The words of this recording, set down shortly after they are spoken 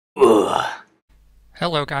Ugh.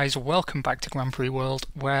 Hello guys, welcome back to Grand Prix World,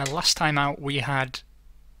 where last time out we had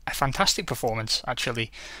a fantastic performance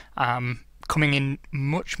actually, coming in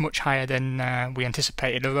much higher than we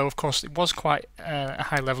anticipated, although of course it was quite a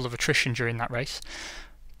high level of attrition during that race.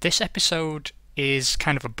 This episode is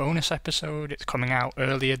kind of a bonus episode. It's coming out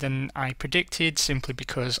earlier than I predicted simply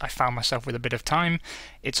because I found myself with a bit of time.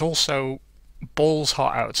 It's also balls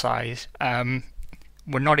hot outside.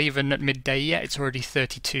 We're not even at midday yet, it's already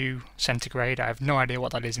 32 centigrade. I have no idea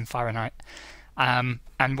what that is in Fahrenheit. And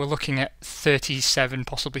we're looking at 37,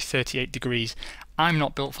 possibly 38 degrees. I'm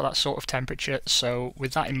not built for that sort of temperature, so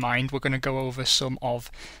with that in mind, we're going to go over some of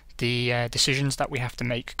the decisions that we have to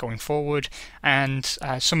make going forward. And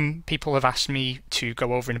some people have asked me to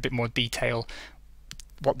go over in a bit more detail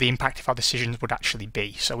what the impact of our decisions would actually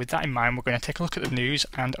be. So with that in mind, we're going to take a look at the news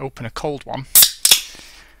and open a cold one.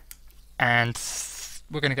 And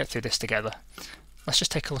we're going to get through this together. Let's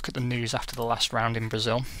just take a look at the news after the last round in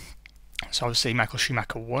Brazil. So obviously Michael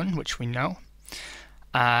Schumacher won, which we know.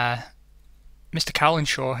 Mr.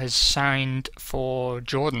 Cowlinshaw has signed for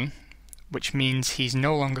Jordan, which means he's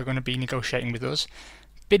no longer going to be negotiating with us.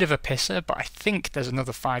 Bit of a pisser, but I think there's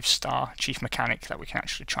another 5-star chief mechanic that we can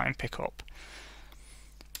actually try and pick up.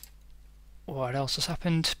 What else has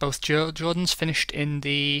happened? Both Jordans finished in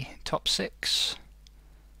the top 6.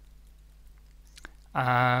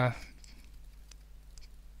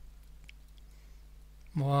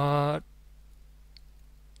 What?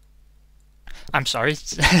 I'm sorry,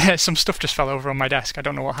 some stuff just fell over on my desk. I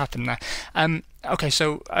don't know what happened there. Okay,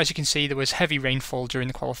 so as you can see, there was heavy rainfall during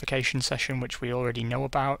the qualification session, which we already know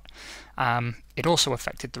about. It also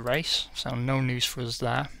affected the race, so no news for us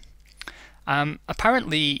there.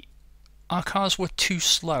 Apparently, our cars were too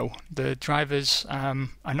slow. The drivers are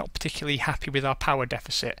not particularly happy with our power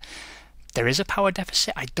deficit. There is a power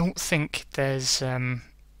deficit. I don't think there's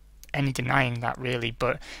any denying that really,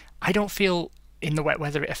 but I don't feel in the wet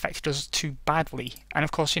weather it affected us too badly. And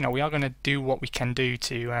of course, you know, we are going to do what we can do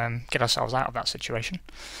to get ourselves out of that situation.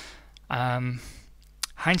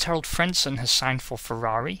 Heinz-Harald Frentzen has signed for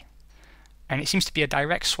Ferrari, and it seems to be a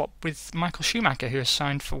direct swap with Michael Schumacher, who has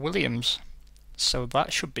signed for Williams. So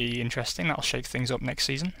that should be interesting. That'll shake things up next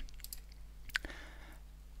season.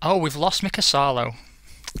 Oh, we've lost Mika Salo.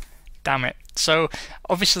 Damn it. So,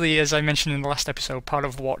 obviously, as I mentioned in the last episode, part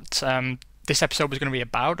of what this episode was going to be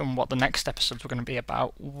about and what the next episodes were going to be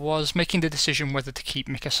about was making the decision whether to keep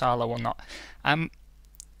Mika Salo or not.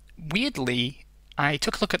 Weirdly, I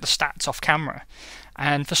took a look at the stats off camera,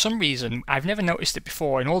 and for some reason, I've never noticed it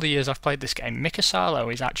before. In all the years I've played this game, Mika Salo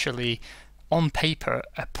is actually, on paper,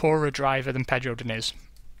 a poorer driver than Pedro Diniz.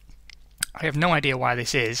 I have no idea why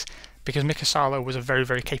this is, because Mika Salo was a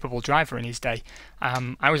very capable driver in his day.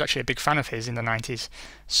 I was actually a big fan of his in the 90s,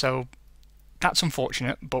 so that's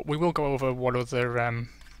unfortunate, but we will go over what other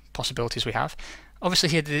possibilities we have. Obviously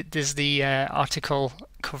here there's the article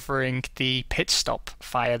covering the pit stop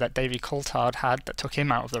fire that David Coulthard had that took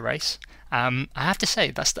him out of the race. I have to say,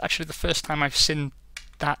 that's actually the first time I've seen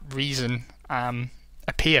that reason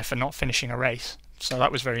appear for not finishing a race, so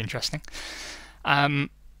that was very interesting.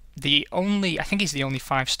 I think he's the only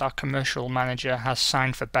 5-star commercial manager has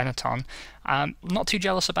signed for Benetton. Not too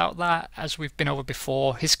jealous about that, as we've been over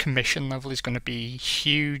before. His commission level is going to be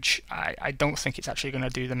huge. I don't think it's actually going to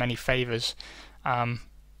do them any favours,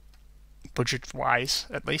 budget-wise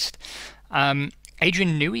at least.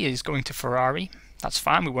 Adrian Newey is going to Ferrari. That's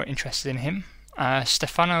fine, we weren't interested in him.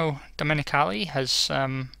 Stefano Domenicali has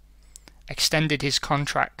extended his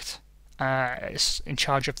contract is in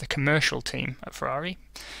charge of the commercial team at Ferrari.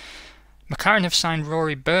 McLaren have signed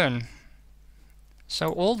Rory Byrne.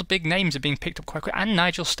 So all the big names are being picked up quite quick, and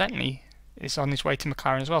Nigel Stepney is on his way to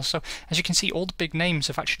McLaren as well. So as you can see, all the big names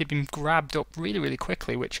have actually been grabbed up really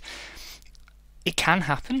quickly, which it can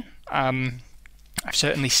happen. I've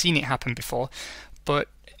certainly seen it happen before, but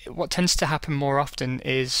what tends to happen more often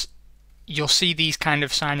is you'll see these kind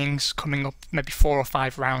of signings coming up maybe 4 or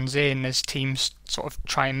 5 rounds in as teams sort of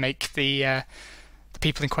try and make the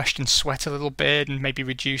people in question sweat a little bit and maybe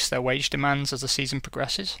reduce their wage demands as the season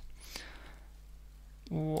progresses.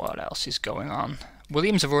 What else is going on?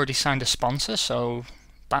 Williams have already signed a sponsor, so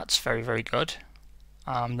that's very good.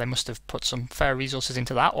 They must have put some fair resources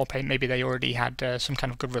into that, or maybe they already had some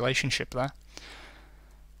kind of good relationship there.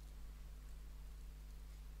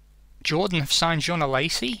 Jordan have signed Jean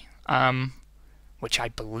Alesi, which I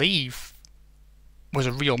believe was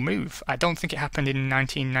a real move. I don't think it happened in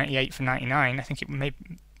 1998 for 99. I think it might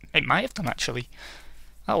have done actually.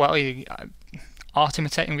 Oh well, art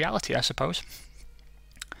imitating reality, I suppose.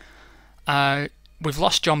 We've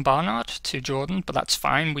lost John Barnard to Jordan, but that's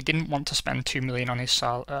fine. We didn't want to spend 2 million on his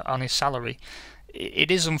salary.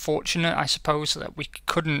 It is unfortunate, I suppose, that we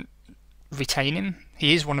couldn't retain him.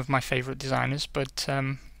 He is one of my favourite designers, but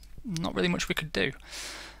not really much we could do.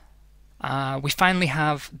 We finally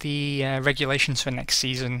have the regulations for next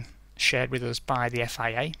season shared with us by the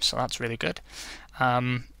FIA, so that's really good.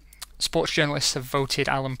 Sports journalists have voted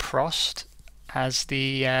Alan Prost as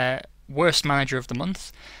the worst manager of the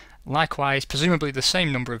month. Likewise, presumably the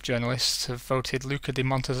same number of journalists have voted Luca Di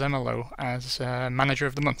Montezemolo as manager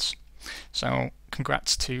of the month. So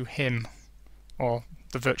congrats to him, or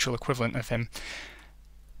the virtual equivalent of him.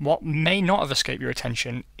 What may not have escaped your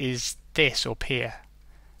attention is this up here.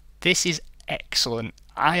 This is excellent.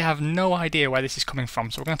 I have no idea where this is coming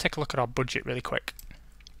from, so we're going to take a look at our budget really quick.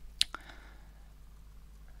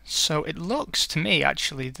 So it looks to me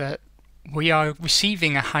actually that we are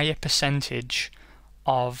receiving a higher percentage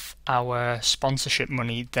of our sponsorship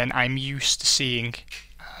money than I'm used to seeing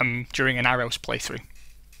during an Arrows playthrough.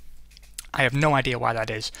 I have no idea why that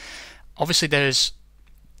is. Obviously there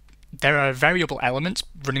are variable elements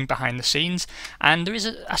running behind the scenes, and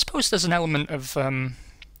I suppose there's an element of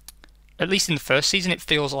at least in the first season it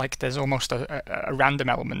feels like there's almost a random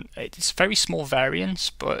element. It's very small variance,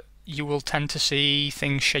 but you will tend to see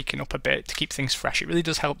things shaken up a bit to keep things fresh. It really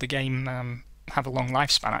does help the game have a long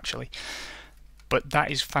lifespan actually. But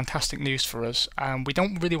that is fantastic news for us. We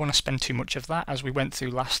don't really want to spend too much of that, as we went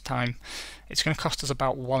through last time. It's going to cost us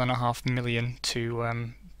about $1.5 million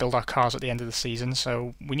to build our cars at the end of the season,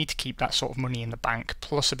 so we need to keep that sort of money in the bank,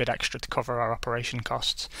 plus a bit extra to cover our operation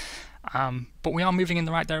costs. But we are moving in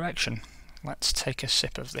the right direction. Let's take a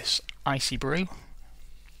sip of this icy brew.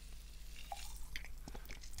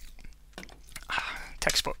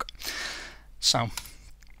 Textbook. So,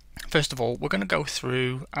 first of all, we're going to go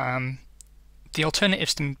through the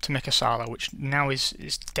alternatives to Mika Salo, which now is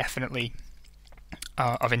definitely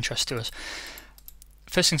of interest to us.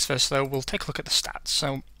 First things first though, we'll take a look at the stats.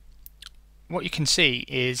 So what you can see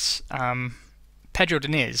is Pedro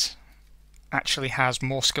Diniz actually has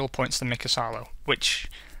more skill points than Mika Salo, which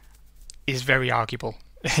is very arguable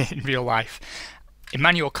in real life.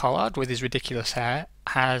 Emmanuel Collard, with his ridiculous hair,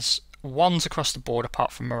 has ones across the board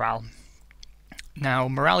apart from morale. Now,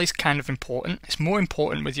 morale is kind of important. It's more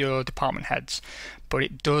important with your department heads, but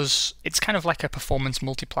it's kind of like a performance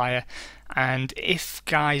multiplier, and if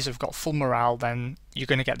guys have got full morale, then you're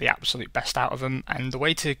going to get the absolute best out of them, and the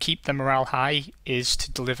way to keep their morale high is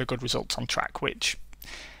to deliver good results on track, which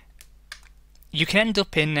you can end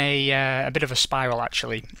up in a bit of a spiral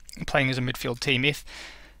actually, playing as a midfield team.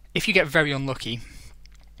 If you get very unlucky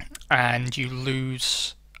and you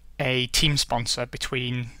lose a team sponsor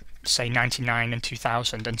between say 99 and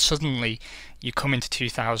 2000, and suddenly you come into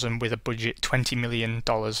 2000 with a budget $20 million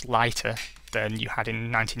lighter than you had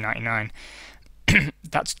in 1999,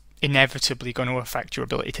 that's inevitably going to affect your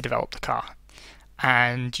ability to develop the car,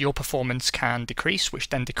 and your performance can decrease, which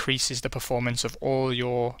then decreases the performance of all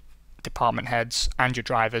your department heads and your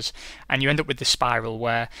drivers, and you end up with this spiral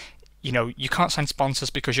where you can't sign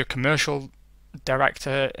sponsors because your commercial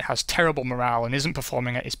director has terrible morale and isn't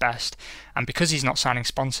performing at his best, and because he's not signing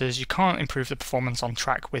sponsors, you can't improve the performance on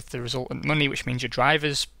track with the resultant money, which means your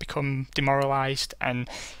drivers become demoralized, and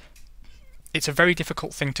it's a very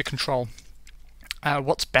difficult thing to control.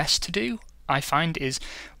 What's best to do, I find, is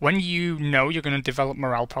when you know you're going to develop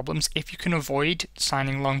morale problems, if you can avoid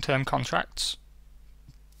signing long-term contracts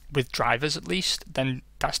with drivers at least, then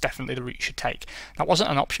that's definitely the route you should take. That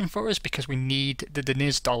wasn't an option for us because we need the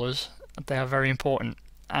Diniz dollars. They are very important.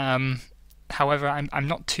 However, I'm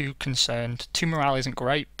not too concerned. 2 morale isn't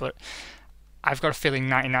great, but I've got a feeling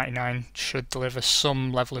 1999 should deliver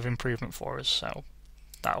some level of improvement for us, so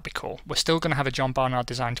that'll be cool. We're still going to have a John Barnard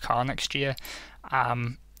designed car next year.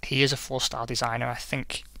 He is a 4-star designer. I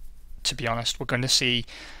think, to be honest, we're going to see,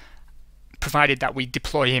 provided that we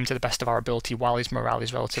deploy him to the best of our ability while his morale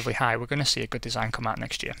is relatively high, we're going to see a good design come out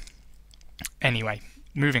next year. Anyway,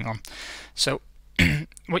 moving on. So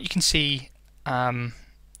what you can see around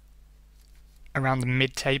the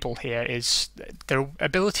mid-table here is their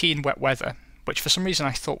ability in wet weather, which for some reason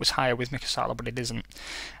I thought was higher with Mika Salo, but it isn't,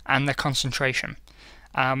 and their concentration.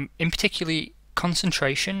 In particular,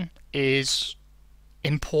 concentration is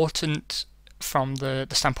important from the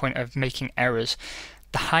standpoint of making errors.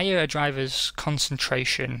 The higher a driver's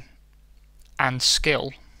concentration and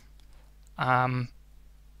skill,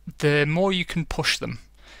 the more you can push them.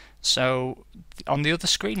 So on the other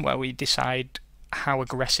screen where we decide how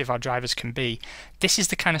aggressive our drivers can be, this is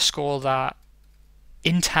the kind of score that,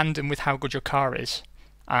 in tandem with how good your car is,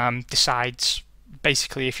 decides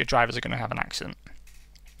basically if your drivers are going to have an accident.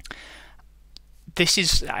 this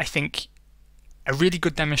is, I think, a really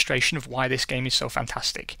good demonstration of why this game is so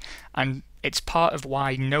fantastic, and it's part of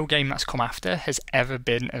why no game that's come after has ever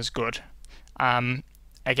been as good.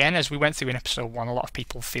 Again, as we went through in episode 1, a lot of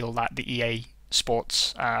people feel that the EA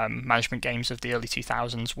sports management games of the early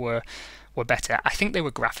 2000s were better. I think they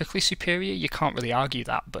were graphically superior, you can't really argue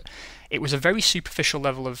that, but it was a very superficial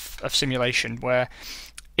level of simulation where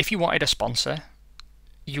if you wanted a sponsor,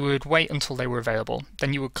 you would wait until they were available,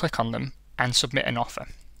 then you would click on them and submit an offer.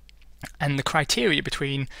 And the criteria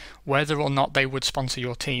between whether or not they would sponsor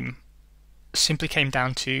your team simply came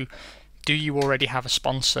down to, do you already have a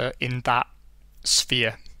sponsor in that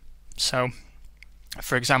sphere? So,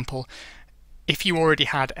 for example, if you already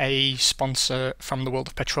had a sponsor from the world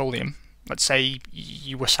of petroleum, let's say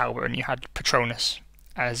you were Sauber and you had Petronas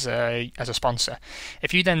as a sponsor,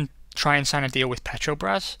 if you then try and sign a deal with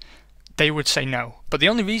Petrobras, they would say no. But the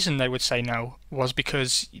only reason they would say no was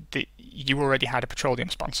because you already had a petroleum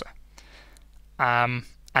sponsor. And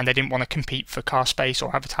they didn't want to compete for car space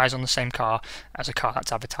or advertise on the same car as a car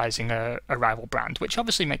that's advertising a rival brand, which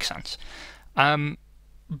obviously makes sense.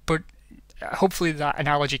 But hopefully that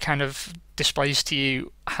analogy kind of displays to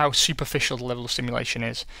you how superficial the level of simulation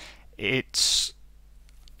is. It's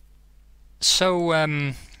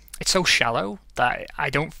so shallow that I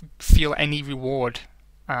don't feel any reward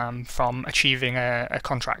from achieving a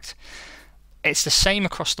contract. It's the same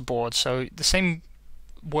across the board, so the same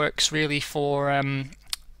works really for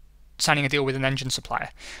signing a deal with an engine supplier.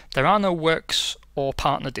 There are no works or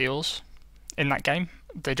partner deals in that game.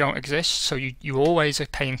 They don't exist, so you always a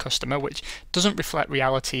paying customer, which doesn't reflect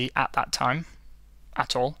reality at that time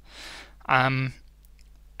at all. And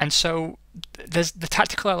so there's the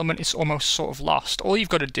tactical element is almost sort of lost. All you've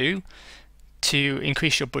got to do to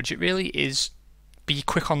increase your budget really is be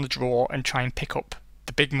quick on the draw and try and pick up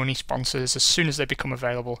the big money sponsors as soon as they become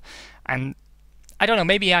available. And I don't know,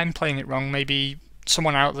 maybe I'm playing it wrong, maybe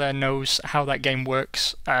someone out there knows how that game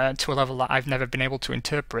works to a level that I've never been able to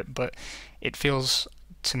interpret, but it feels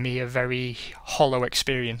to me a very hollow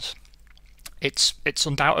experience. It's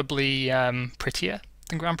undoubtedly prettier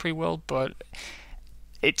than Grand Prix World, but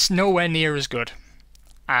it's nowhere near as good.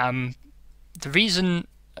 The reason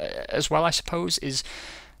as well, I suppose, is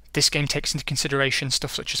this game takes into consideration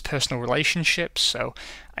stuff such as personal relationships. So,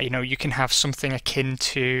 you can have something akin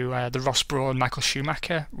to the Ross Brawn Michael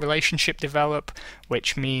Schumacher relationship develop,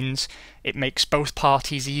 which means it makes both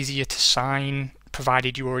parties easier to sign,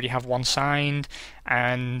 provided you already have one signed,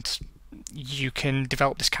 and you can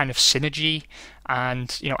develop this kind of synergy.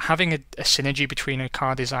 And having a synergy between a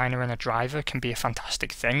car designer and a driver can be a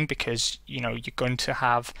fantastic thing, because you're going to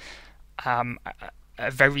have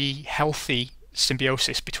a very healthy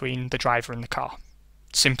symbiosis between the driver and the car,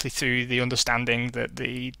 simply through the understanding that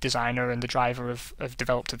the designer and the driver have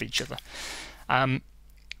developed of each other.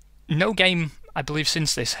 No game, I believe,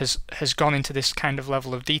 since this has gone into this kind of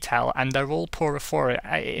level of detail, and they're all poorer for it.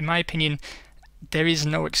 In my opinion, there is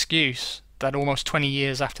no excuse that almost 20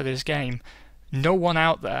 years after this game, no one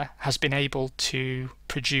out there has been able to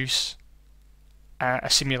produce a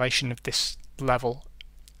simulation of this level.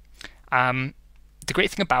 The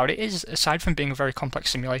great thing about it is, aside from being a very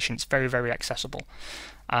complex simulation, it's very, very accessible.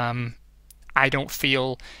 I don't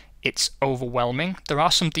feel it's overwhelming. There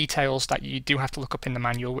are some details that you do have to look up in the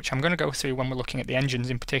manual, which I'm going to go through when we're looking at the engines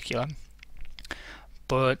in particular.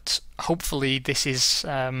 But hopefully this is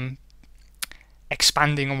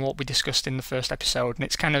expanding on what we discussed in the first episode, and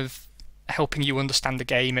it's kind of helping you understand the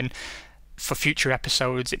game, and for future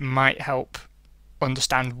episodes it might help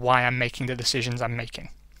understand why I'm making the decisions I'm making.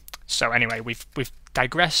 So anyway, we've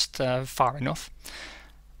digressed far enough.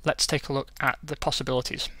 Let's take a look at the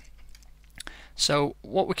possibilities. So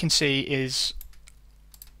what we can see is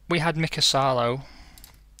we had Mika Salo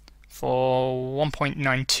for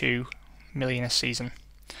 1.92 million a season.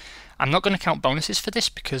 I'm not going to count bonuses for this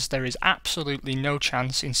because there is absolutely no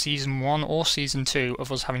chance in Season 1 or Season 2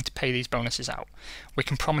 of us having to pay these bonuses out. We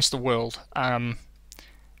can promise the world,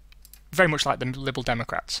 very much like the Liberal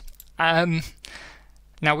Democrats.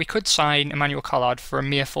 Now, we could sign Emmanuel Collard for a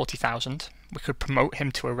mere 40,000. We could promote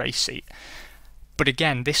him to a race seat. But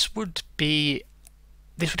again, this would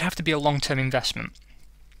have to be a long-term investment.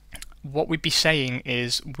 What we'd be saying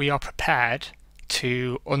is we are prepared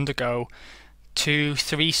to undergo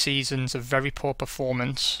 2-3 seasons of very poor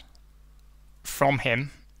performance from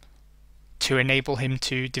him to enable him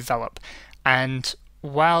to develop. And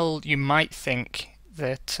while you might think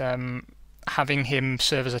that having him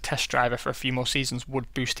serve as a test driver for a few more seasons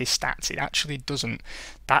would boost his stats, it actually doesn't.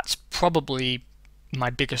 That's probably my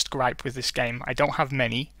biggest gripe with this game. I don't have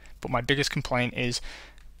many, but my biggest complaint is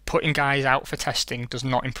putting guys out for testing does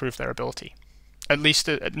not improve their ability. at least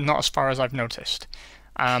not as far as I've noticed.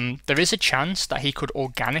 There is a chance that he could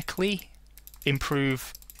organically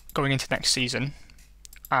improve going into next season.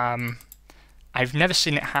 I've never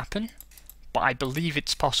seen it happen, but I believe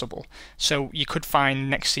it's possible. So you could find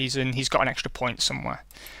next season he's got an extra point somewhere.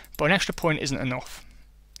 But an extra point isn't enough.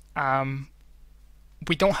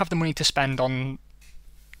 We don't have the money to spend on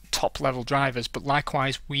top level drivers, but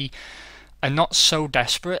likewise we are not so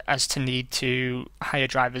desperate as to need to hire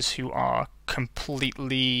drivers who are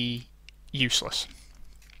completely useless,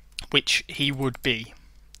 which he would be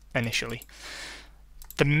initially.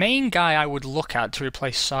 The main guy I would look at to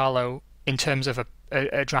replace Salo in terms of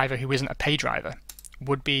a driver who isn't a pay driver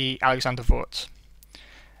would be Alexander Wurz.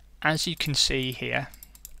 As you can see here,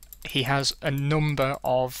 he has a number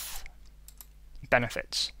of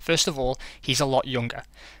benefits. First of all, he's a lot younger.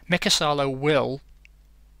 Mika Salo will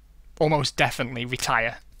almost definitely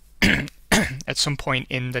retire at some point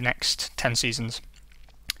in the next 10 seasons.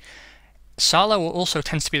 Salo also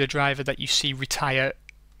tends to be the driver that you see retire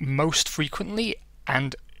most frequently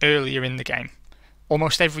and earlier in the game.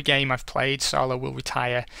 Almost every game I've played, Salo will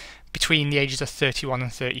retire between the ages of 31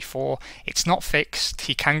 and 34. It's not fixed.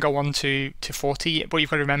 He can go on to 40. What you've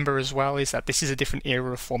got to remember as well is that this is a different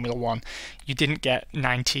era of Formula 1. You didn't get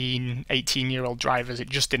 19, 18-year-old drivers. It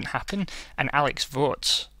just didn't happen. And Alex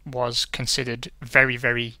Wurz was considered very,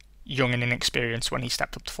 very young and inexperienced when he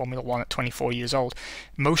stepped up to Formula 1 at 24 years old.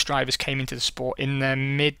 Most drivers came into the sport in their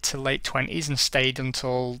mid to late 20s and stayed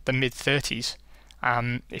until the mid 30s.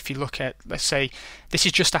 If you look at, let's say, this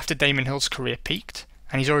is just after Damon Hill's career peaked,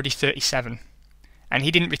 and he's already 37. And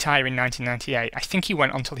he didn't retire in 1998. I think he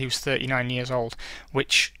went until he was 39 years old,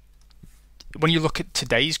 which, when you look at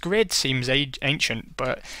today's grid, seems ancient,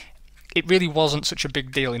 but it really wasn't such a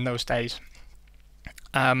big deal in those days.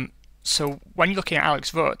 So when you're looking at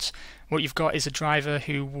Alex Wurz, what you've got is a driver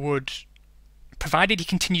who would, provided he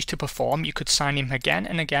continues to perform, you could sign him again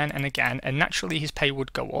and again and again, and naturally his pay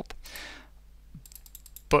would go up,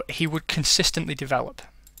 but he would consistently develop.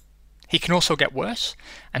 He can also get worse,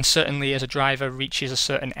 and certainly as a driver reaches a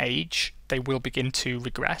certain age, they will begin to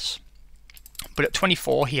regress. But at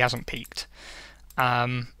 24, he hasn't peaked.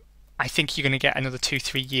 I think you're going to get another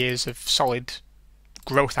 2-3 years of solid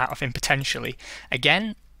growth out of him potentially.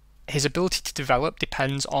 Again, his ability to develop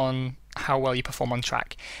depends on how well you perform on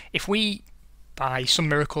track. If we, by some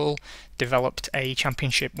miracle, developed a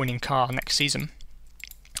championship winning car next season,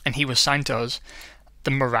 and he was signed to us,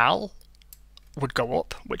 the morale would go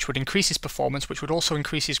up, which would increase his performance, which would also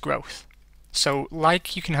increase his growth. So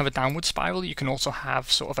like you can have a downward spiral, you can also have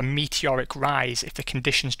sort of a meteoric rise if the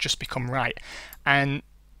conditions just become right. And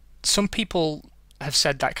some people have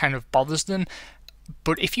said that kind of bothers them,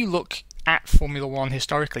 but if you look at Formula 1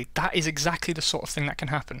 historically, that is exactly the sort of thing that can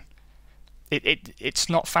happen. It's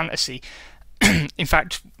not fantasy. In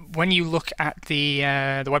fact, when you look at the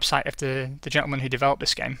website of the gentleman who developed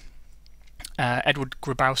this game, Edward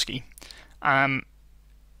Grabowski,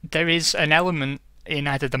 there is an element in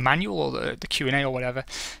either the manual or the Q&A or whatever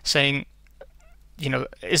saying, you know,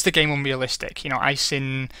 is the game unrealistic? You know, I've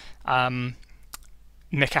in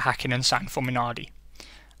Mika Hakkinen signed for Minardi.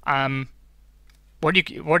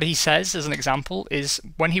 What he says as an example is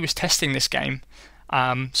when he was testing this game,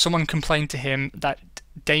 someone complained to him that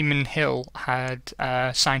Damon Hill had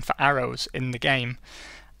signed for Arrows in the game,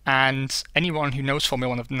 and anyone who knows Formula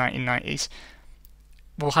 1 of the 1990s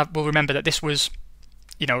will remember that this was,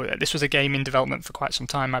 you know, this was a game in development for quite some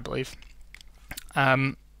time, I believe.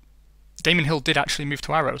 Damon Hill did actually move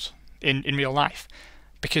to Arrows in real life,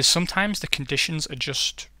 because sometimes the conditions are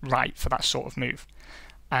just right for that sort of move.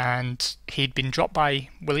 And he'd been dropped by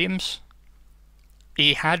Williams.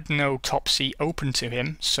 He had no top seat open to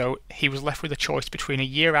him, so he was left with a choice between a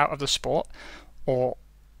year out of the sport or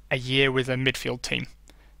a year with a midfield team.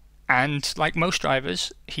 And like most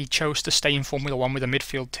drivers, he chose to stay in Formula 1 with a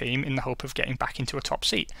midfield team in the hope of getting back into a top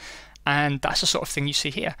seat. And that's the sort of thing you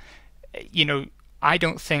see here. You know, I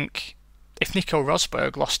don't think if Nico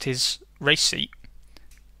Rosberg lost his race seat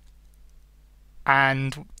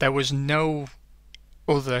and there was no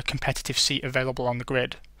other competitive seat available on the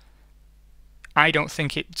grid, I don't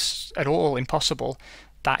think it's at all impossible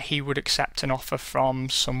that he would accept an offer from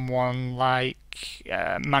someone like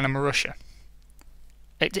Mana Marussia.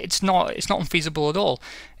 It's not unfeasible at all.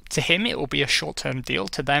 To him, it will be a short-term deal.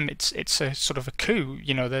 To them, it's a sort of a coup.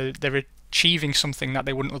 You know, they're achieving something that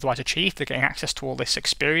they wouldn't otherwise achieve. They're getting access to all this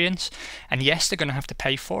experience, and yes, they're going to have to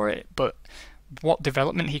pay for it. But what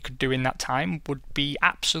development he could do in that time would be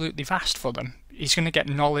absolutely vast for them. He's going to get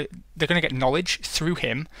knowledge. They're going to get knowledge through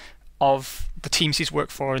him of the teams he's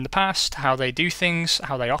worked for in the past, how they do things,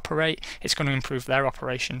 how they operate. It's going to improve their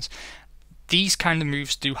operations. these kind of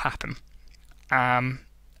moves do happen. And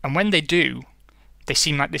when they do, they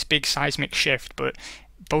seem like this big seismic shift, but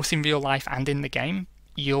both in real life and in the game,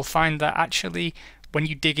 you'll find that actually when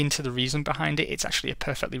you dig into the reason behind it, it's actually a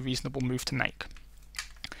perfectly reasonable move to make.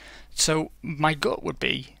 So my gut would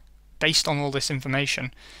be, based on all this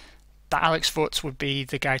information, that Alex Fuchs would be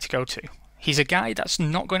the guy to go to. He's a guy that's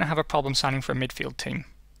not going to have a problem signing for a midfield team.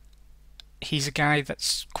 He's a guy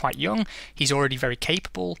that's quite young, he's already very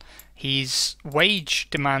capable, his wage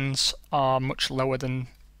demands are much lower than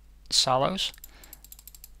Salo's,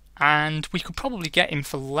 and we could probably get him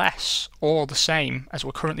for less or the same as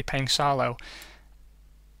we're currently paying Salo,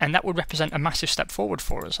 and that would represent a massive step forward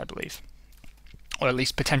for us, I believe, or at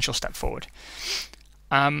least potential step forward.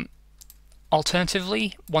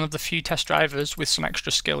 Alternatively, one of the few test drivers with some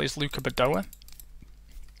extra skill is Luca Badoa.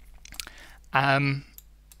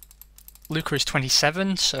 Luca is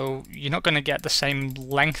 27, so you're not going to get the same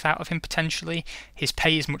length out of him potentially. His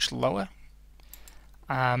pay is much lower.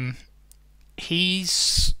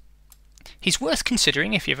 He's worth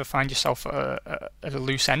considering if you ever find yourself at a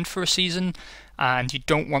loose end for a season and you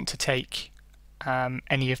don't want to take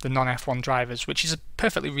any of the non-F1 drivers, which is a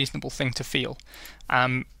perfectly reasonable thing to feel.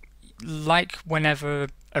 Like whenever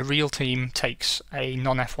a real team takes a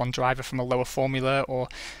non-F1 driver from a lower formula or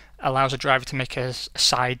allows a driver to make a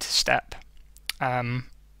side step,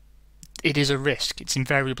 it is a risk. It's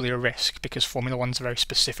invariably a risk because Formula One's a very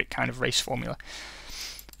specific kind of race formula.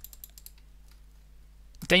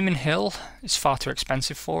 Damon Hill is far too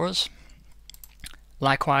expensive for us.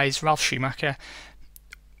 Likewise, Ralf Schumacher,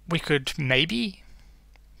 we could maybe,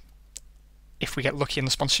 if we get lucky on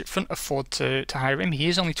the sponsorship front, afford to hire him. He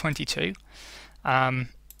is only 22.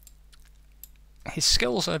 His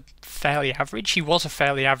skills are fairly average. He was a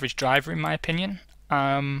fairly average driver in my opinion.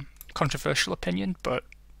 Controversial opinion, but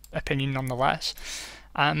opinion nonetheless.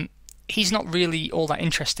 He's not really all that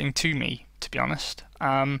interesting to me, to be honest.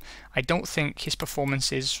 I don't think his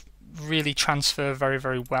performances really transfer very,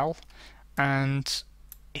 very well. And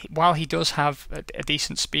while he does have a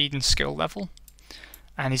decent speed and skill level,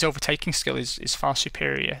 and his overtaking skill is far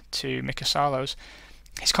superior to Mika Salo's,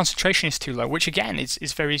 his concentration is too low, which again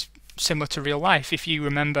is very similar to real life. If you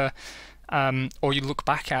remember, or you look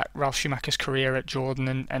back at Ralf Schumacher's career at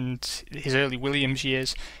Jordan and his early Williams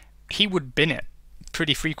years, he would bin it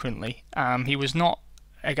pretty frequently. He was not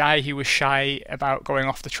a guy who was shy about going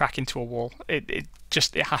off the track into a wall. It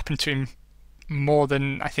happened to him more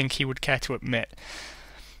than I think he would care to admit.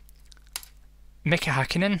 Mika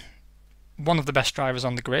Hakkinen, one of the best drivers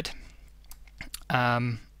on the grid,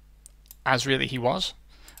 as really he was.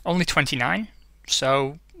 Only 29,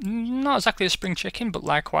 so not exactly a spring chicken, but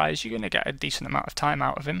likewise you're going to get a decent amount of time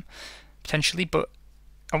out of him, potentially, but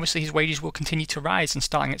obviously his wages will continue to rise, and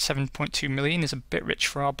starting at 7.2 million is a bit rich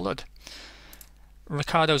for our blood.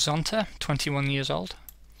 Ricardo Zonta, 21 years old.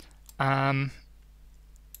 Yeah,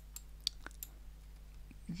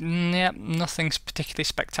 nothing's particularly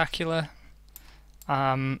spectacular.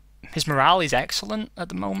 His morale is excellent at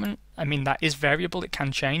the moment. I mean, that is variable, it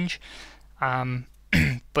can change.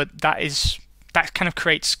 But that kind of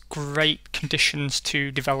creates great conditions to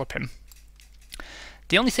develop him.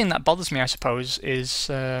 The only thing that bothers me, I suppose, is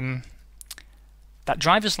that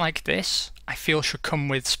drivers like this, I feel, should come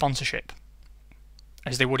with sponsorship,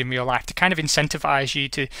 as they would in real life, to kind of incentivize you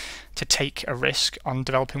to take a risk on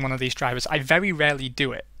developing one of these drivers. I very rarely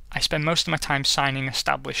do it. I spend most of my time signing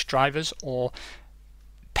established drivers or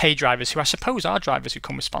pay drivers who I suppose are drivers who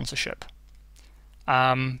come with sponsorship.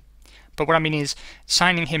 But what I mean is,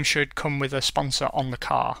 signing him should come with a sponsor on the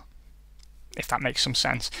car, if that makes some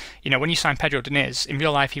sense. You know, when you sign Pedro Diniz, in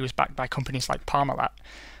real life he was backed by companies like Parmalat.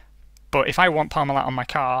 But if I want Parmalat on my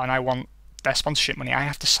car and I want their sponsorship money, I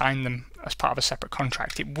have to sign them as part of a separate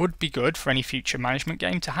contract. It would be good for any future management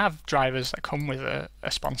game to have drivers that come with a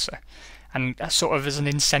sponsor, and sort of as an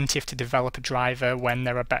incentive to develop a driver when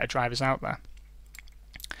there are better drivers out there.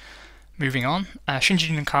 Moving on,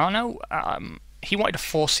 Shinji Nakano, he wanted a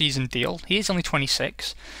 4-season deal. He is only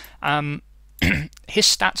 26. His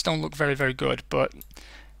stats don't look very, very good, but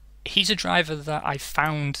he's a driver that I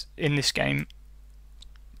found in this game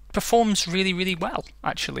performs really, really well,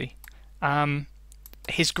 actually.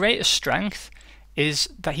 His greatest strength is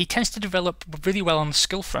that he tends to develop really well on the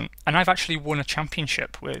skill front, and I've actually won a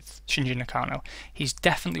championship with Shinji Nakano. He's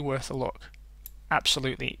definitely worth a look.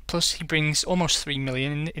 Absolutely. Plus, he brings almost 3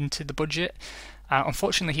 million into the budget.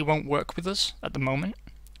 Unfortunately, he won't work with us at the moment,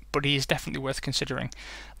 but he is definitely worth considering.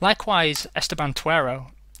 Likewise, Esteban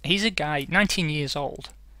Tuero, he's a guy, 19 years old,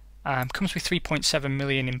 comes with 3.7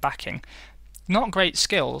 million in backing. Not great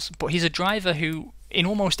skills, but he's a driver who, in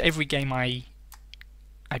almost every game I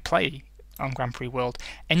play, on Grand Prix World,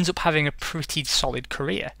 ends up having a pretty solid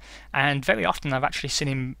career. And very often I've actually seen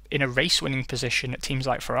him in a race-winning position at teams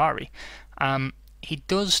like Ferrari. He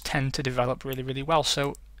does tend to develop really, really well.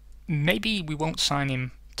 So maybe we won't sign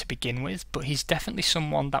him to begin with, but he's definitely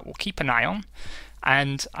someone that we'll keep an eye on.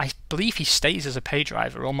 And I believe he stays as a pay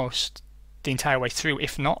driver almost the entire way through,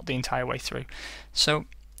 if not the entire way through. So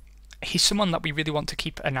he's someone that we really want to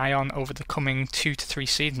keep an eye on over the coming 2 to 3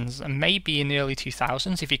 seasons, and maybe in the early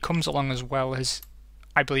 2000s, if he comes along as well as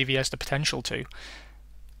I believe he has the potential to,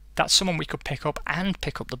 that's someone we could pick up and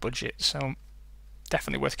pick up the budget. So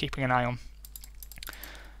definitely worth keeping an eye on.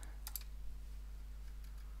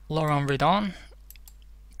 Laurent Redon,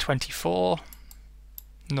 24,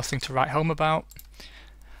 nothing to write home about.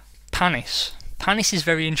 Panis is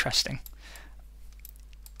very interesting.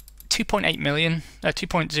 2.8 million,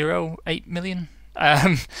 2.08 million.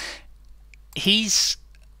 He's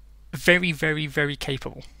very, very, very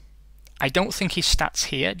capable. I don't think his stats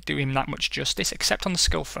here do him that much justice, except on the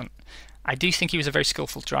skill front. I do think he was a very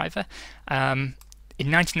skillful driver. In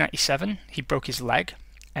 1997, he broke his leg,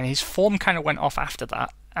 and his form kind of went off after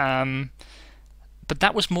that. But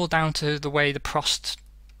that was more down to the way the Prost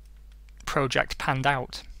project panned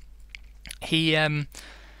out. He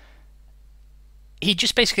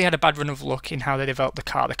just basically had a bad run of luck in how they developed the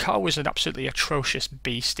car. The car was an absolutely atrocious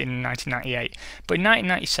beast in 1998. But in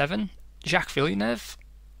 1997, Jacques Villeneuve,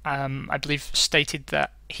 I believe, stated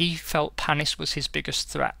that he felt Panis was his biggest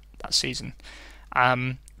threat that season.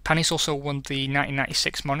 Panis also won the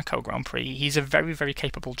 1996 Monaco Grand Prix. He's a very, very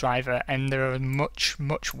capable driver, and there are much,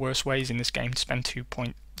 much worse ways in this game to spend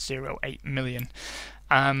 2.08 million.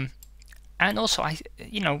 And also,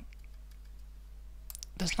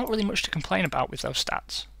 there's not really much to complain about with those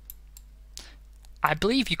stats. I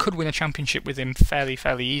believe you could win a championship with him fairly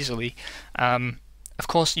easily. Of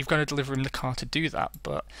course, you've got to deliver him the car to do that,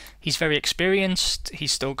 but he's very experienced.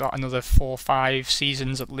 He's still got another 4 or 5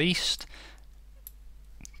 seasons at least.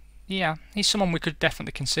 Yeah, he's someone we could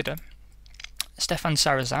definitely consider. Stefan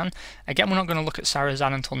Sarrazin. Again, we're not going to look at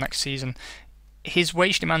Sarrazin until next season. His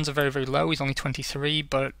wage demands are very, very low. He's only 23,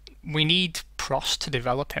 but we need Prost to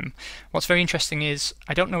develop him. What's very interesting is,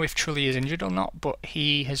 I don't know if Trulli is injured or not, but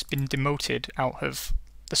he has been demoted out of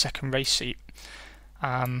the second race seat.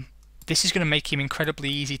 This is going to make him incredibly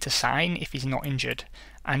easy to sign if he's not injured.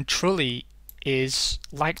 And Trulli is,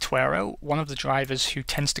 like Tuero, one of the drivers who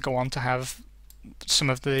tends to go on to have some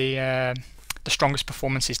of the strongest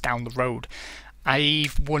performances down the road.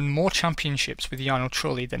 I've won more championships with Jarno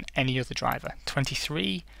Trulli than any other driver.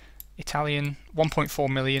 23, Italian, 1.4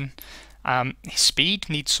 million. His speed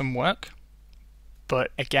needs some work, but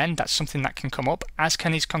again, that's something that can come up, as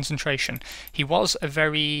can his concentration. He was a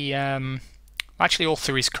very, actually all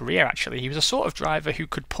through his career actually, he was a sort of driver who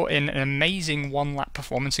could put in an amazing one-lap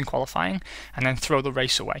performance in qualifying and then throw the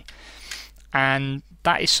race away. And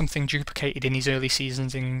that is something duplicated in his early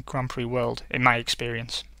seasons in Grand Prix World, in my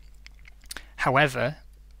experience. However,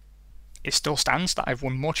 it still stands that I've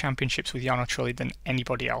won more championships with Jarno Trulli than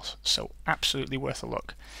anybody else, so absolutely worth a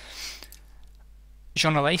look.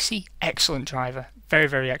 Jean Alesi, excellent driver, very,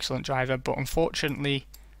 very excellent driver, but unfortunately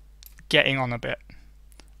getting on a bit.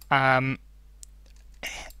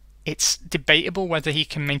 It's debatable whether he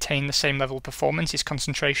can maintain the same level of performance. His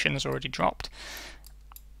concentration has already dropped.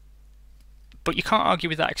 But you can't argue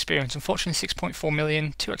with that experience. Unfortunately, 6.4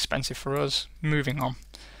 million, too expensive for us. Moving on.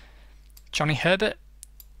 Johnny Herbert,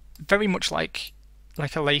 very much like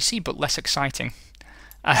Alesi, but less exciting.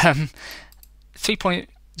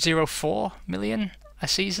 3.04 million a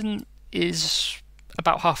season is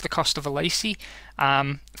about half the cost of Alesi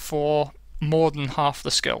for more than half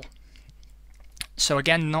the skill. So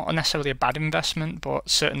again, not necessarily a bad investment, but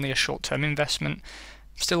certainly a short-term investment.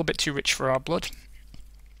 Still a bit too rich for our blood.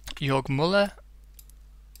 Jörg Müller,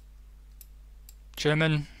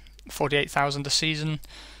 German, 48,000 a season.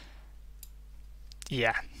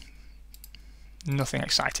 Yeah, nothing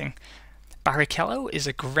exciting. Barrichello is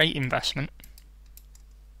a great investment.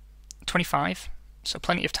 25, so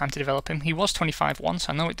plenty of time to develop him. He was 25 once,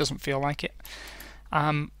 I know it doesn't feel like it.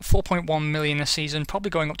 4.1 million a season, probably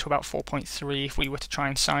going up to about 4.3 if we were to try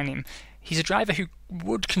and sign him. He's a driver who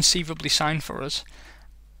would conceivably sign for us.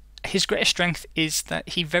 His greatest strength is that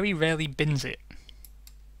he very rarely bins it.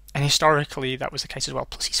 And historically that was the case as well.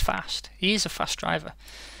 Plus he's fast. He is a fast driver.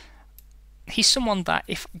 He's someone that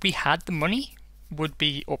if we had the money would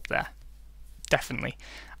be up there. Definitely.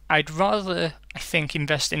 I'd rather, I think,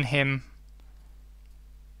 invest in him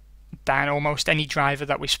than almost any driver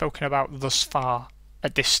that we've spoken about thus far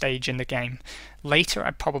at this stage in the game. Later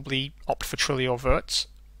I'd probably opt for Trulli or Wirtz,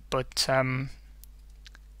 but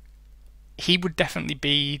he would definitely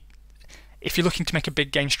be, if you're looking to make a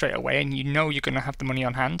big gain straight away and you know you're going to have the money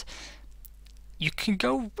on hand, you can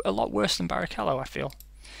go a lot worse than Barrichello, I feel.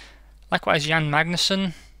 Likewise, Jan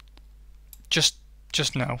Magnussen, just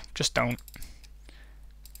no, just don't.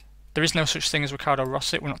 There is no such thing as Ricardo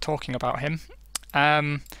Rosset, we're not talking about him.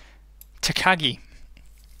 Takagi.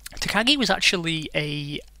 Takagi was actually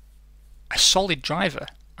a solid driver.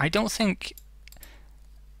 I don't think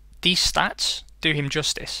these stats do him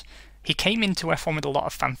justice. He came into F1 with a lot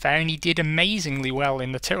of fanfare and he did amazingly well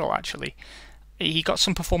in the Tyrrell, actually. He got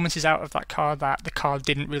some performances out of that car that the car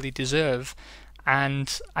didn't really deserve,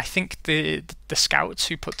 and I think the scouts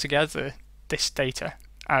who put together this data,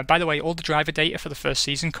 by the way, all the driver data for the first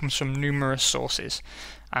season comes from numerous sources,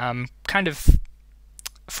 kind of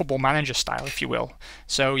football manager style, if you will.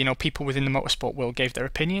 So, you know, people within the motorsport world gave their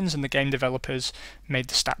opinions and the game developers made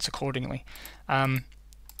the stats accordingly.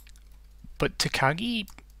 But Takagi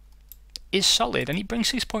is solid and he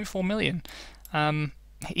brings 6.4 million.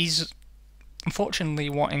 He's unfortunately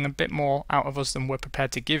wanting a bit more out of us than we're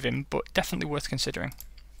prepared to give him, but definitely worth considering.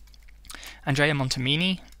 Andrea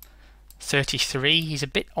Montemini, 33. He's a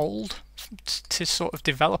bit old to sort of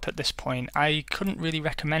develop at this point. I couldn't really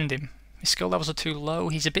recommend him. His skill levels are too low.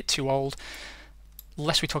 He's a bit too old. The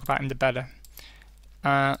less we talk about him, the better.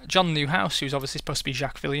 John Newhouse, who's obviously supposed to be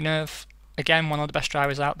Jacques Villeneuve. Again, one of the best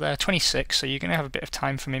drivers out there. 26, so you're going to have a bit of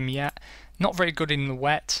time from him yet. Not very good in the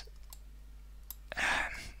wet.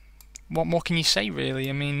 What more can you say, really?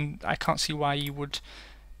 I mean, I can't see why you would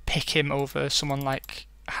pick him over someone like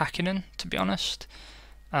Hakkinen, to be honest.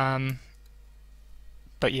 But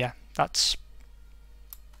yeah, that's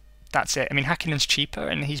it. I mean, Hakkinen's cheaper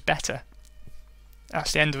and he's better.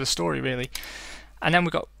 That's the end of the story, really. And then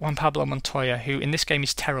we've got Juan Pablo Montoya, who in this game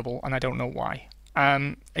is terrible, and I don't know why.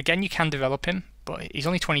 Again, you can develop him, but he's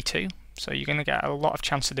only 22, so you're going to get a lot of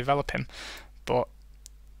chance to develop him. But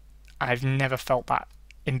I've never felt that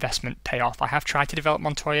investment pay off. I have tried to develop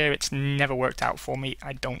Montoya, it's never worked out for me.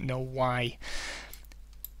 I don't know why.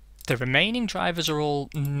 The remaining drivers are all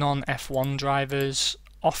non-F1 drivers,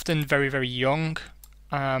 often very, very young.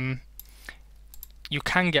 You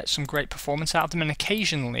can get some great performance out of them, and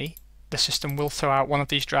occasionally the system will throw out one of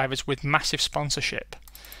these drivers with massive sponsorship.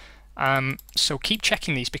 So keep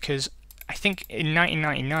checking these, because I think in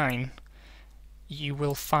 1999 you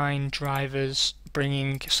will find drivers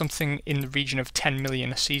bringing something in the region of 10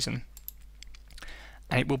 million a season,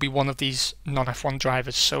 and it will be one of these non-F1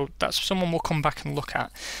 drivers, so that's someone we'll come back and look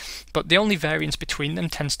at. But the only variance between them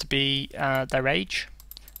tends to be their age.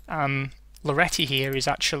 Loretti here is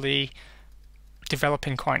actually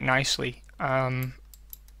developing quite nicely.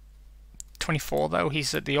 24 though,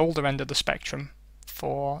 he's at the older end of the spectrum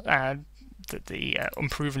for the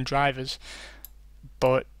unproven drivers,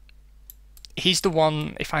 but he's the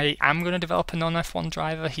one, if I am going to develop a non-F1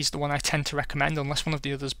 driver, he's the one I tend to recommend unless one of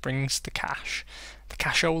the others brings the cash. The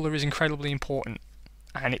cashola is incredibly important,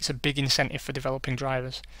 and it's a big incentive for developing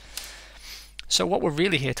drivers. So what we're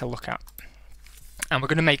really here to look at, and we're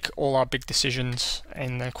going to make all our big decisions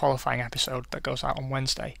in the qualifying episode that goes out on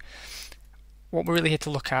Wednesday, what we're really here to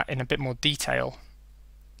look at in a bit more detail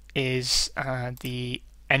is the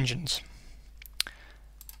engines.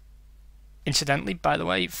 Incidentally, by the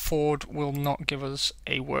way, Ford will not give us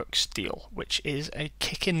a works deal, which is a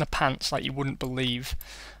kick in the pants like you wouldn't believe.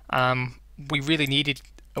 We really needed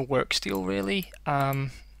a works deal, really.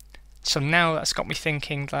 So now that's got me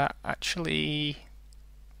thinking that actually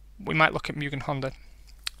we might look at Mugen Honda.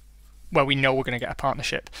 Well, we know we're going to get a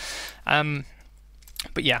partnership.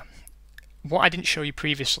 But yeah, what I didn't show you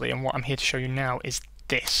previously and what I'm here to show you now is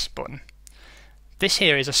this button. This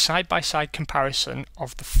here is a side-by-side comparison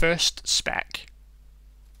of the first spec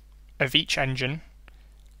of each engine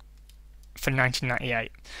for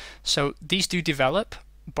 1998. So these do develop,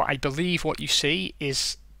 but I believe what you see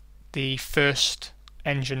is the first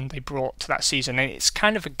engine they brought to that season, and it's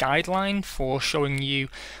kind of a guideline for showing you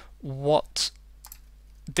what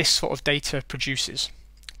this sort of data produces.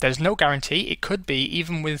 There's no guarantee. It could be,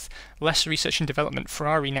 even with less research and development,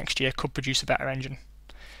 Ferrari next year could produce a better engine.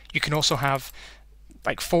 You can also have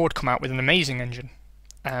like Ford come out with an amazing engine.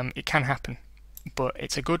 It can happen, but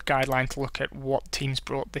it's a good guideline to look at what teams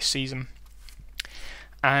brought this season.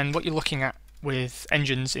 And what you're looking at with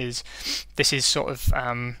engines is, this is sort of,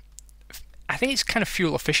 I think it's kind of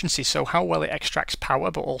fuel efficiency, so how well it extracts power,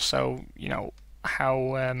 but also, you know,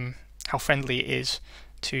 how friendly it is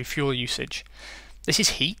to fuel usage. This is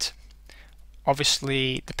heat.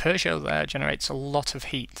 Obviously, the Peugeot there generates a lot of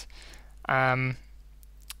heat.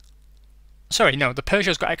 Sorry, no, the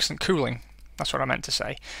Peugeot's got excellent cooling. That's what I meant to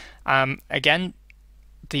say. Again,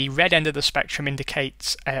 the red end of the spectrum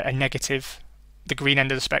indicates a negative the green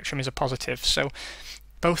end of the spectrum is a positive. So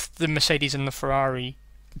both the Mercedes and the Ferrari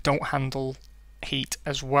don't handle heat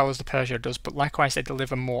as well as the Peugeot does, but likewise they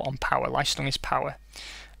deliver more on power. Leistung is power.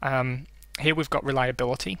 Here we've got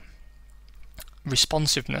reliability,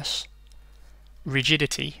 responsiveness,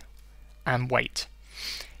 rigidity, and weight.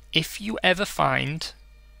 If you ever find,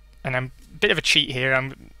 and I'm a bit of a cheat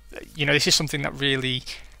here, this is something that really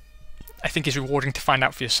I think is rewarding to find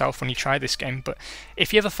out for yourself when you try this game, but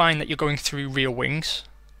if you ever find that you're going through rear wings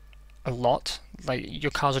a lot, like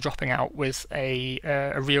your cars are dropping out with a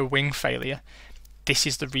rear wing failure, this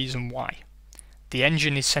is the reason why. The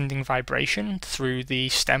engine is sending vibration through the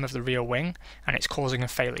stem of the rear wing and it's causing a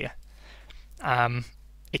failure.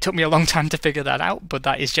 It took me a long time to figure that out, but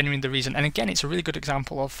that is genuinely the reason. And again, it's a really good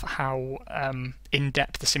example of how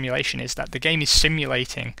in-depth the simulation is, that the game is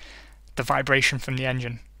simulating the vibration from the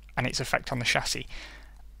engine and its effect on the chassis.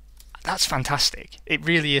 That's fantastic. It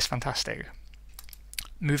really is fantastic.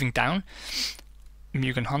 Moving down,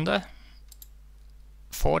 Mugen Honda,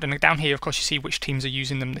 Ford, and down here of course you see which teams are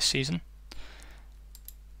using them this season.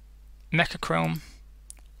 Mechachrome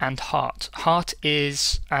and Hart. Hart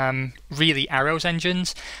is really Arrow's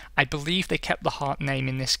engines. I believe they kept the Hart name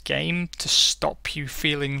in this game to stop you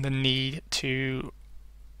feeling the need to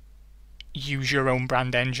use your own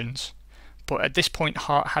brand engines. But at this point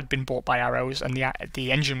Hart had been bought by Arrows and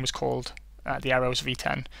the engine was called the Arrows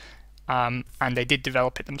V10. And they did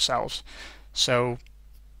develop it themselves. So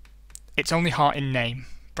it's only Hart in name.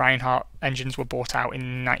 Brian Hart engines were bought out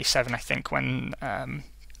in '97, I think, when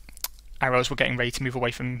Arrows were getting ready to move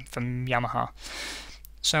away from Yamaha.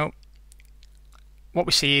 So what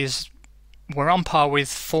we see is we're on par with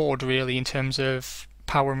Ford really in terms of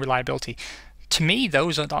power and reliability. To me,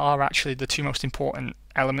 those are actually the two most important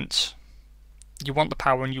elements. You want the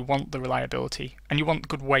power and you want the reliability, and you want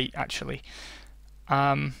good weight actually.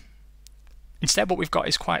 Instead what we've got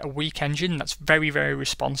is quite a weak engine that's very, very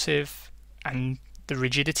responsive, and the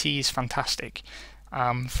rigidity is fantastic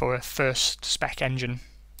for a first spec engine.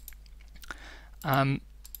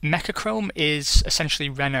 Mechachrome is essentially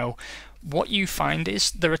Renault. What you find is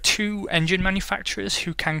there are two engine manufacturers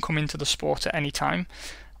who can come into the sport at any time.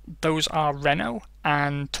 Those are Renault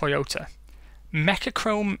and Toyota.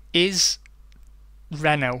 Mechachrome is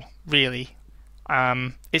Renault, really.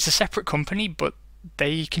 It's a separate company, but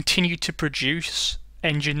they continued to produce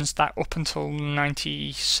engines that up until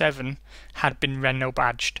 '97 had been Renault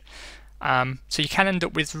badged. So you can end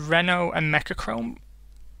up with Renault and Mechachrome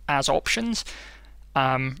as options.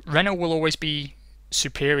 Renault will always be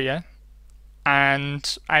superior,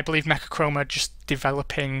 and I believe Mechachrome are just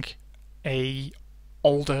developing a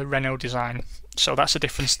older Renault design. So that's the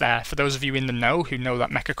difference there. For those of you in the know who know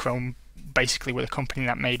that Mechachrome basically were the company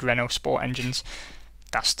that made Renault sport engines,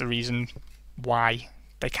 that's the reason why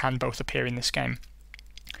they can both appear in this game.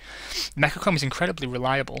 Mechachrome is incredibly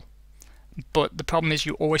reliable, but the problem is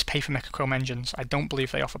you always pay for Mechachrome engines. I don't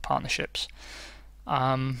believe they offer partnerships.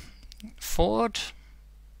 Ford,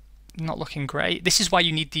 not looking great. This is why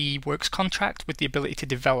you need the works contract with the ability to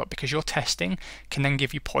develop, because your testing can then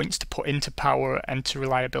give you points to put into power and to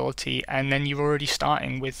reliability, and then you're already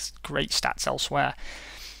starting with great stats elsewhere.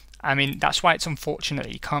 I mean, that's why it's unfortunate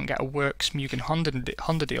that you can't get a works Mugen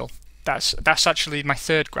Honda deal. That's actually my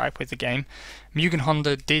third gripe with the game. Mugen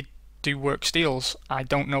Honda did do works deals. I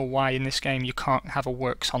don't know why in this game you can't have a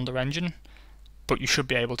works Honda engine, but you should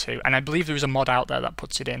be able to. And I believe there is a mod out there that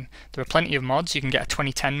puts it in. There are plenty of mods. You can get a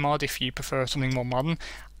 2010 mod if you prefer something more modern.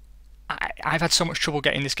 I've had so much trouble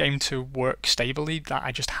getting this game to work stably that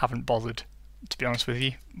I just haven't bothered, to be honest with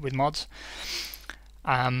you, with mods.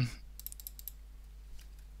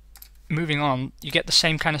 Moving on, you get the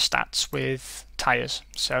same kind of stats with tyres.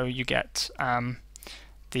 So you get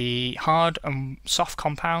the hard and soft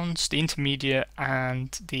compounds, the intermediate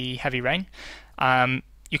and the heavy rain.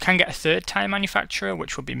 You can get a third tyre manufacturer,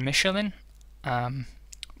 which will be Michelin.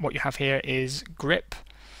 What you have here is grip,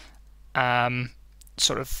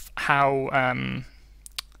 sort of how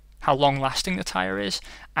long lasting the tyre is,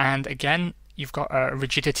 and again you've got a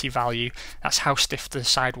rigidity value. That's how stiff the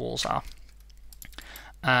sidewalls are.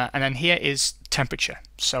 And then here is temperature,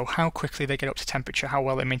 so how quickly they get up to temperature, how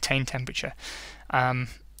well they maintain temperature.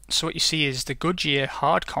 So what you see is the Goodyear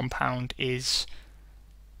hard compound is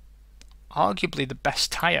arguably the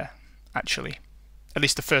best tyre, actually, at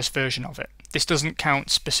least the first version of it. This doesn't count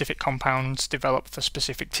specific compounds developed for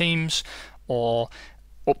specific teams or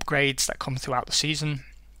upgrades that come throughout the season.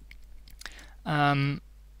 Yeah,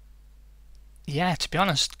 to be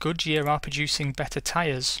honest, Goodyear are producing better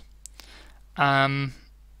tyres.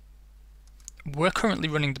 We're currently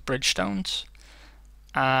running the Bridgestones,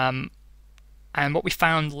 and what we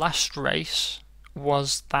found last race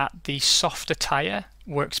was that the softer tyre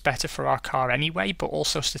works better for our car anyway, but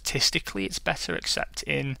also statistically it's better, except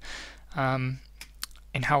in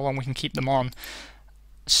how long we can keep them on.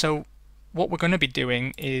 So what we're going to be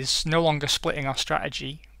doing is no longer splitting our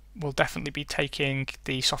strategy. We'll definitely be taking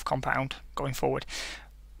the soft compound going forward.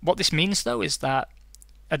 What this means though is that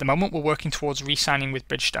at the moment we're working towards re-signing with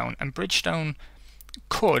Bridgestone, and Bridgestone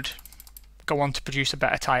could go on to produce a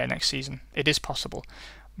better tyre next season. It is possible,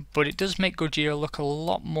 but it does make Goodyear look a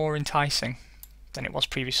lot more enticing than it was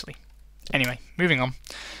previously. Anyway, moving on.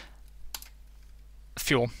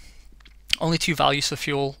 Fuel. Only two values for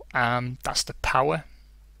fuel. That's the power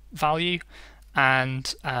value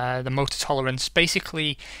and the motor tolerance.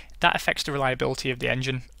 Basically, that affects the reliability of the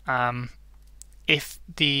engine. If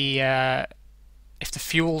the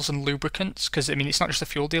fuels and lubricants, because I mean it's not just the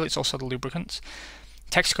fuel deal, it's also the lubricants.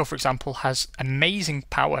 Texaco, for example, has amazing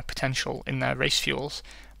power potential in their race fuels,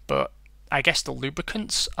 but I guess the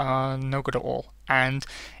lubricants are no good at all. And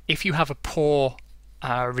if you have a poor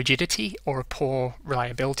rigidity or a poor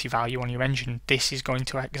reliability value on your engine, this is going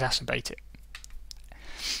to exacerbate it.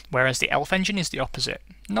 Whereas the ELF engine is the opposite.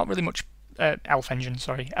 Not really much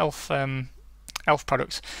ELF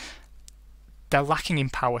products. They're lacking in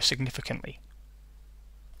power significantly.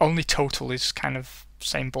 Only Total is kind of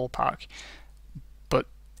same ballpark, but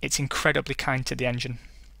it's incredibly kind to the engine.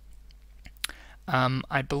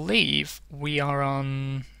 I believe we are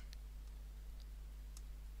on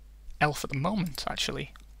ELF at the moment,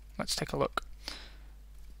 actually. Let's take a look.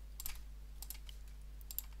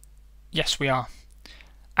 Yes, we are.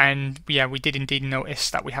 And yeah, we did indeed notice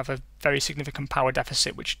that we have a very significant power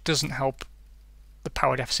deficit, which doesn't help the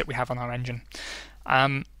power deficit we have on our engine.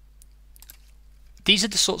 These are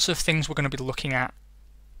the sorts of things we're going to be looking at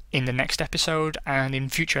in the next episode and in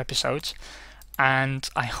future episodes, and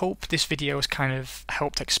I hope this video has kind of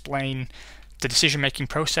helped explain the decision-making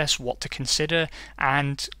process, what to consider,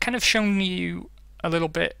 and kind of shown you a little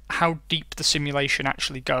bit how deep the simulation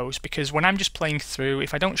actually goes, because when I'm just playing through,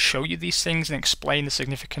 if I don't show you these things and explain the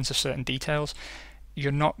significance of certain details,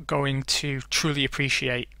 you're not going to truly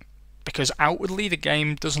appreciate, because outwardly the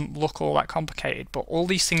game doesn't look all that complicated, but all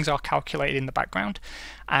these things are calculated in the background.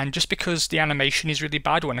 And just because the animation is really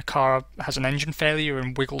bad when a car has an engine failure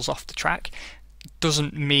and wiggles off the track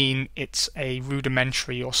doesn't mean it's a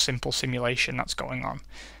rudimentary or simple simulation that's going on.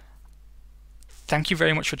 Thank you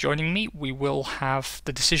very much for joining me. We will have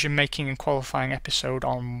the decision making and qualifying episode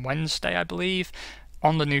on Wednesday, I believe,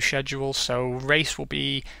 on the new schedule. So race will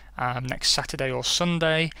be next Saturday or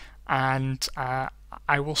Sunday, and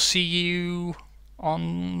I will see you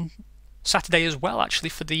on Saturday as well, actually,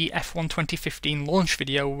 for the F1 2015 launch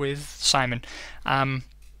video with Simon.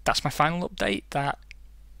 That's my final update, that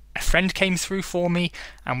a friend came through for me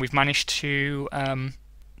and we've managed to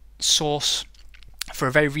source for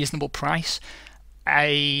a very reasonable price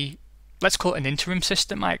let's call it an interim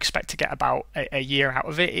system. I expect to get about a year out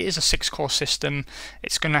of it. It is a 6-core system.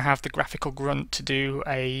 It's going to have the graphical grunt to do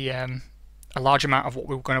a large amount of what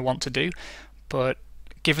we're going to want to do, but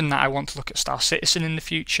given that I want to look at Star Citizen in the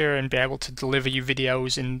future and be able to deliver you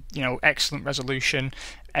videos in excellent resolution,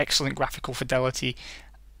 excellent graphical fidelity,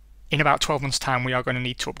 in about 12 months' time we are going to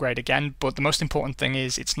need to upgrade again. But the most important thing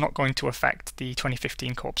is it's not going to affect the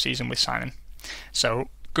 2015 Corp season with Simon. So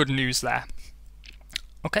good news there.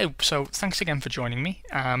 Okay, so thanks again for joining me.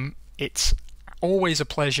 It's always a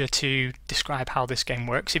pleasure to describe how this game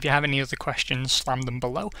works. If you have any other questions, slam them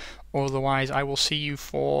below. Otherwise, I will see you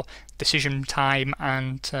for decision time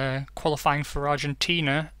and qualifying for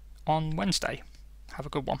Argentina on Wednesday. Have a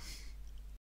good one.